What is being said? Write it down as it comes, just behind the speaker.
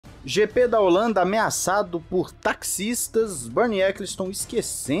GP da Holanda ameaçado por taxistas, Brumnh Eccleston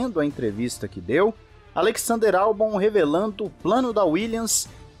esquecendo a entrevista que deu, Alexander Albon revelando o plano da Williams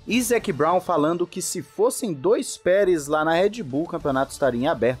e Zac Brown falando que se fossem 2 Perez lá na Red Bull, o campeonato estaria em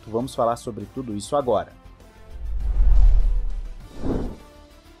aberto. Vamos falar sobre tudo isso agora.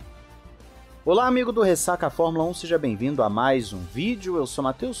 Olá, amigo do Ressaca Fórmula 1, seja bem-vindo a mais um vídeo. Eu sou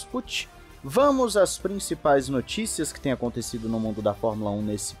Matheus Pucci. Vamos às principais notícias que têm acontecido no mundo da Fórmula 1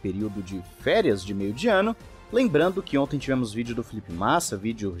 nesse período de férias de meio de ano. Lembrando que ontem tivemos vídeo do Felipe Massa,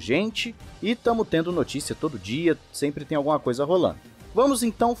 vídeo urgente, e estamos tendo notícia todo dia, sempre tem alguma coisa rolando. Vamos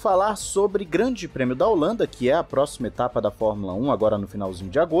então falar sobre Grande Prêmio da Holanda, que é a próxima etapa da Fórmula 1, agora no finalzinho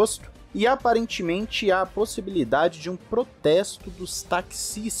de agosto, e aparentemente há a possibilidade de um protesto dos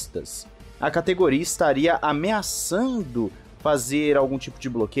taxistas. A categoria estaria ameaçando fazer algum tipo de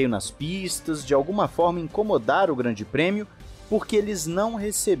bloqueio nas pistas, de alguma forma incomodar o Grande Prêmio, porque eles não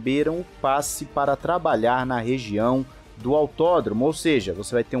receberam o passe para trabalhar na região do autódromo, ou seja,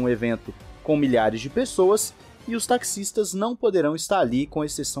 você vai ter um evento com milhares de pessoas e os taxistas não poderão estar ali, com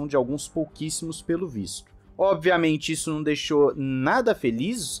exceção de alguns pouquíssimos pelo visto. Obviamente isso não deixou nada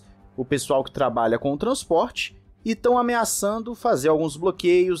feliz o pessoal que trabalha com o transporte, e estão ameaçando fazer alguns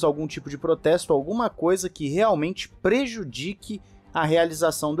bloqueios, algum tipo de protesto, alguma coisa que realmente prejudique a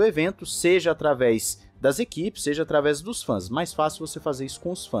realização do evento, seja através das equipes, seja através dos fãs. Mais fácil você fazer isso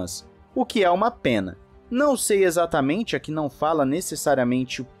com os fãs, o que é uma pena. Não sei exatamente, aqui não fala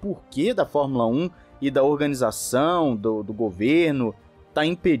necessariamente o porquê da Fórmula 1 e da organização, do governo, está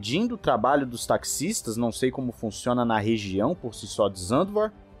impedindo o trabalho dos taxistas, não sei como funciona na região por si só de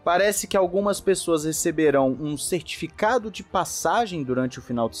Zandvoort. Parece que algumas pessoas receberão um certificado de passagem durante o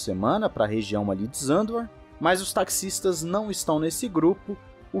final de semana para a região ali de Zandvoort, mas os taxistas não estão nesse grupo,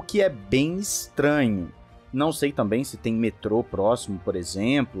 o que é bem estranho. Não sei também se tem metrô próximo, por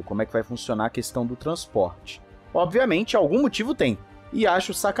exemplo, como é que vai funcionar a questão do transporte. Obviamente, algum motivo tem, e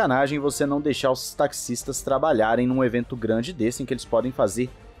acho sacanagem você não deixar os taxistas trabalharem num evento grande desse, em que eles podem fazer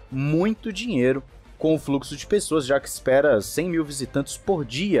muito dinheiro com o fluxo de pessoas, já que espera 100 mil visitantes por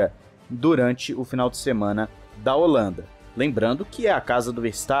dia durante o final de semana da Holanda. Lembrando que é a casa do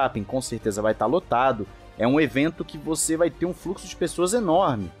Verstappen, com certeza vai estar lotado, é um evento que você vai ter um fluxo de pessoas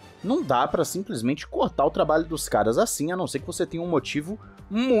enorme. Não dá para simplesmente cortar o trabalho dos caras assim, a não ser que você tenha um motivo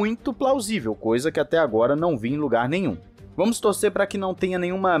muito plausível, coisa que até agora não vi em lugar nenhum. Vamos torcer para que não tenha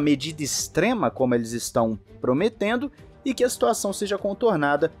nenhuma medida extrema, como eles estão prometendo, e que a situação seja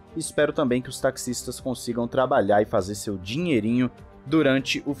contornada. Espero também que os taxistas consigam trabalhar e fazer seu dinheirinho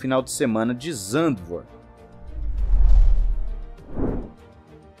durante o final de semana de Zandvoort.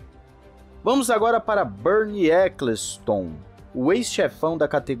 Vamos agora para Brumnh Eccleston. O ex-chefão da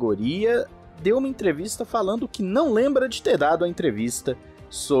categoria deu uma entrevista falando que não lembra de ter dado a entrevista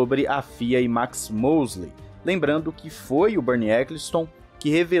sobre a FIA e Max Mosley. Lembrando que foi o Brumnh Eccleston que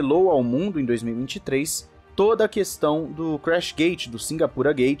revelou ao mundo em 2023 toda a questão do Crash Gate, do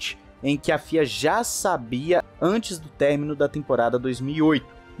Singapura Gate, em que a FIA já sabia antes do término da temporada 2008.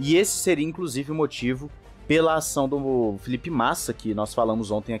 E esse seria inclusive o motivo pela ação do Felipe Massa, que nós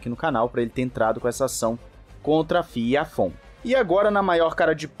falamos ontem aqui no canal, para ele ter entrado com essa ação contra a FIA e a FOM. E agora, na maior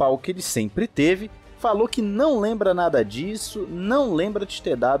cara de pau que ele sempre teve, falou que não lembra nada disso, não lembra de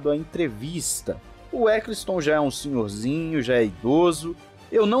ter dado a entrevista. O Eccleston já é um senhorzinho, já é idoso.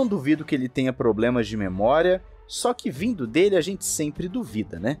 Eu não duvido que ele tenha problemas de memória, só que vindo dele a gente sempre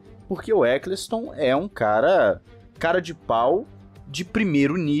duvida, né? Porque o Eccleston é um cara de pau de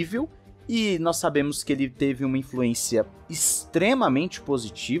primeiro nível, e nós sabemos que ele teve uma influência extremamente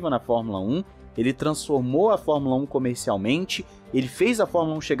positiva na Fórmula 1, ele transformou a Fórmula 1 comercialmente, ele fez a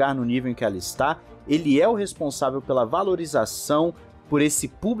Fórmula 1 chegar no nível em que ela está, ele é o responsável pela valorização por esse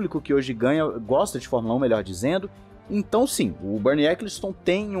público que hoje gosta de Fórmula 1, melhor dizendo. Então sim, o Brumnh Eccleston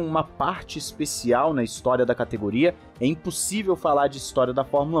tem uma parte especial na história da categoria. É impossível falar de história da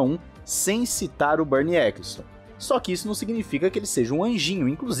Fórmula 1 sem citar o Brumnh Eccleston. Só que isso não significa que ele seja um anjinho,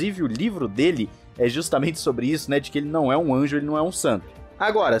 inclusive o livro dele é justamente sobre isso, né, de que ele não é um anjo, ele não é um santo.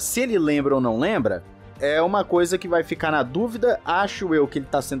 Agora, se ele lembra ou não lembra, é uma coisa que vai ficar na dúvida. Acho eu que ele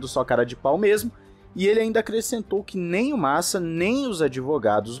tá sendo só cara de pau mesmo, e ele ainda acrescentou que nem o Massa, nem os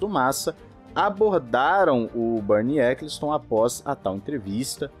advogados do Massa abordaram o Brumnh Eccleston após a tal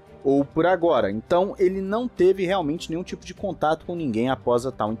entrevista, ou por agora. Então ele não teve realmente nenhum tipo de contato com ninguém após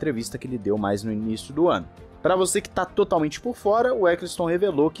a tal entrevista que ele deu mais no início do ano. Para você que está totalmente por fora, o Eccleston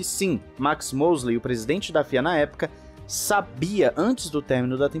revelou que sim, Max Mosley, o presidente da FIA na época, sabia antes do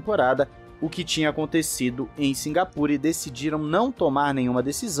término da temporada o que tinha acontecido em Singapura e decidiram não tomar nenhuma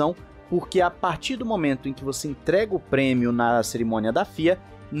decisão, porque a partir do momento em que você entrega o prêmio na cerimônia da FIA,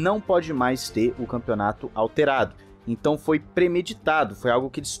 não pode mais ter o campeonato alterado. Então foi premeditado, foi algo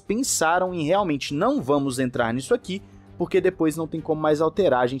que eles pensaram em realmente não vamos entrar nisso aqui, porque depois não tem como mais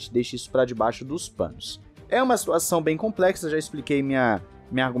alterar, a gente deixa isso para debaixo dos panos. É uma situação bem complexa, já expliquei minha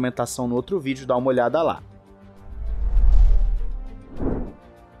argumentação no outro vídeo, dá uma olhada lá.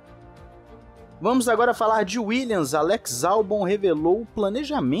 Vamos agora falar de Williams. Alex Albon revelou o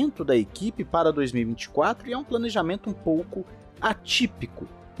planejamento da equipe para 2024 e é um planejamento um pouco atípico.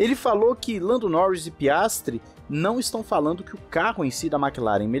 Ele falou que Lando Norris e Piastri não estão falando que o carro em si da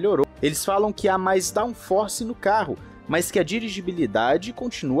McLaren melhorou. Eles falam que há mais downforce no carro, mas que a dirigibilidade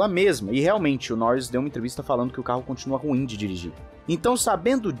continua a mesma. E realmente, o Norris deu uma entrevista falando que o carro continua ruim de dirigir. Então,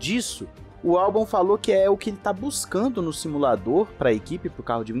 sabendo disso, o Albon falou que é o que ele está buscando no simulador para a equipe, para o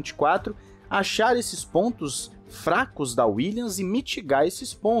carro de 24, achar esses pontos fracos da Williams e mitigar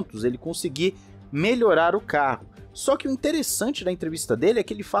esses pontos, ele conseguir melhorar o carro. Só que o interessante da entrevista dele é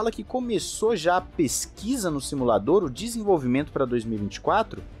que ele fala que começou já a pesquisa no simulador, o desenvolvimento para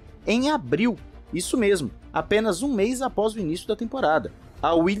 2024, em abril. Isso mesmo, apenas um mês após o início da temporada.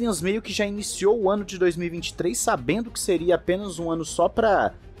 A Williams meio que já iniciou o ano de 2023 sabendo que seria apenas um ano só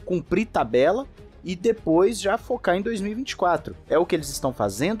para cumprir tabela e depois já focar em 2024. É o que eles estão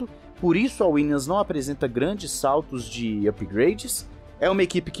fazendo, por isso a Williams não apresenta grandes saltos de upgrades. É uma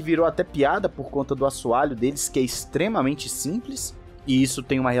equipe que virou até piada por conta do assoalho deles, que é extremamente simples, e isso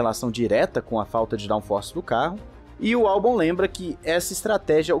tem uma relação direta com a falta de downforce do carro. E o Albon lembra que essa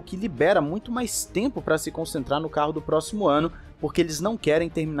estratégia é o que libera muito mais tempo para se concentrar no carro do próximo ano, porque eles não querem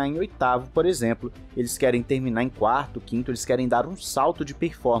terminar em oitavo, por exemplo, eles querem terminar em quarto, quinto, eles querem dar um salto de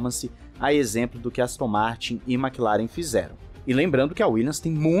performance, a exemplo do que Aston Martin e McLaren fizeram. E lembrando que a Williams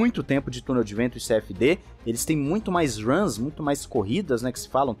tem muito tempo de túnel de vento e CFD, eles têm muito mais runs, muito mais corridas, né, que se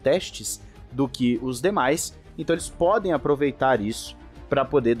falam, testes, do que os demais, então eles podem aproveitar isso para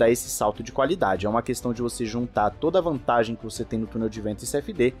poder dar esse salto de qualidade. É uma questão de você juntar toda a vantagem que você tem no túnel de vento e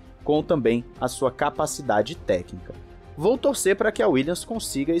CFD com também a sua capacidade técnica. Vou torcer para que a Williams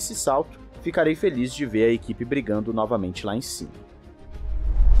consiga esse salto, ficarei feliz de ver a equipe brigando novamente lá em cima.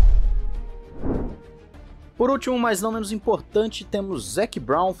 Por último, mas não menos importante, temos Zac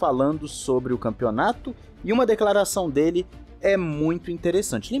Brown falando sobre o campeonato e uma declaração dele é muito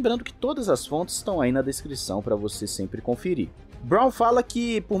interessante. Lembrando que todas as fontes estão aí na descrição para você sempre conferir. Brown fala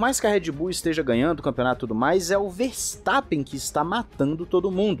que, por mais que a Red Bull esteja ganhando o campeonato e tudo mais, é o Verstappen que está matando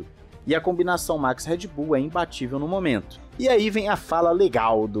todo mundo. E a combinação Max-Red Bull é imbatível no momento. E aí vem a fala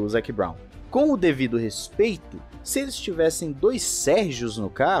legal do Zac Brown. Com o devido respeito, se eles tivessem dois Sérgios no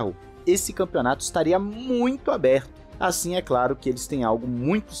carro, esse campeonato estaria muito aberto. Assim, é claro que eles têm algo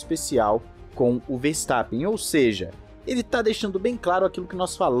muito especial com o Verstappen, ou seja, ele está deixando bem claro aquilo que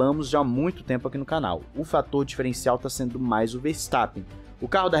nós falamos já há muito tempo aqui no canal. O fator diferencial está sendo mais o Verstappen. O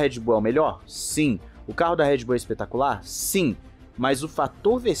carro da Red Bull é o melhor? Sim. O carro da Red Bull é espetacular? Sim. Mas o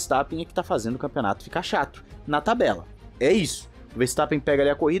fator Verstappen é que está fazendo o campeonato ficar chato na tabela. É isso. O Verstappen pega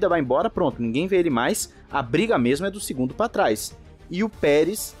ali a corrida, vai embora, pronto, ninguém vê ele mais. A briga mesmo é do segundo para trás. E o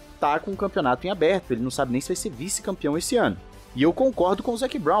Perez tá com o campeonato em aberto, ele não sabe nem se vai ser vice-campeão esse ano. E eu concordo com o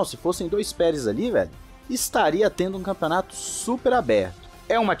Zac Brown, se fossem dois Perez ali, velho, estaria tendo um campeonato super aberto.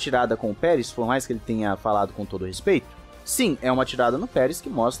 É uma tirada com o Perez, por mais que ele tenha falado com todo respeito? Sim, é uma tirada no Perez que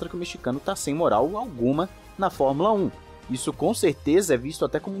mostra que o mexicano tá sem moral alguma na Fórmula 1. Isso com certeza é visto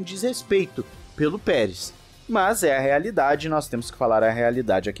até como um desrespeito pelo Perez. Mas é a realidade, nós temos que falar a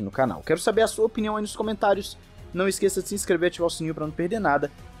realidade aqui no canal. Quero saber a sua opinião aí nos comentários. Não esqueça de se inscrever e ativar o sininho para não perder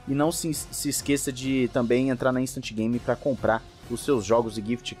nada. E não se esqueça de também entrar na Instant Game para comprar os seus jogos e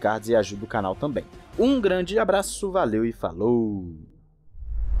gift cards e ajuda o canal também. Um grande abraço, valeu e falou!